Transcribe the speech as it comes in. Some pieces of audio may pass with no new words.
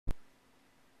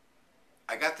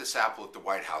got this apple at the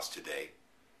White House today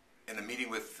in a meeting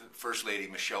with First Lady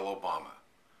Michelle Obama,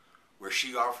 where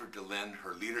she offered to lend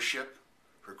her leadership,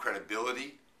 her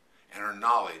credibility, and her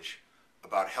knowledge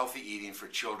about healthy eating for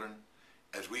children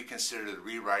as we considered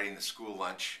rewriting the school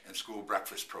lunch and school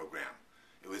breakfast program.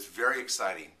 It was very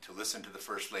exciting to listen to the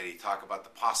First Lady talk about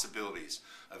the possibilities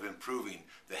of improving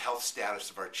the health status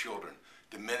of our children,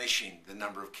 diminishing the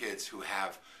number of kids who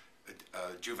have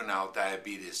juvenile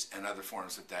diabetes and other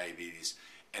forms of diabetes,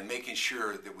 and making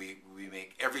sure that we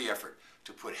make every effort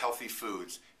to put healthy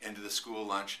foods into the school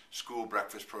lunch, school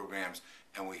breakfast programs,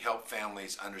 and we help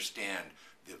families understand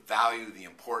the value, the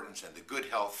importance, and the good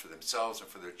health for themselves and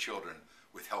for their children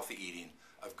with healthy eating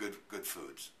of good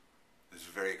foods. It was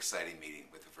a very exciting meeting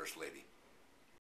with the First Lady.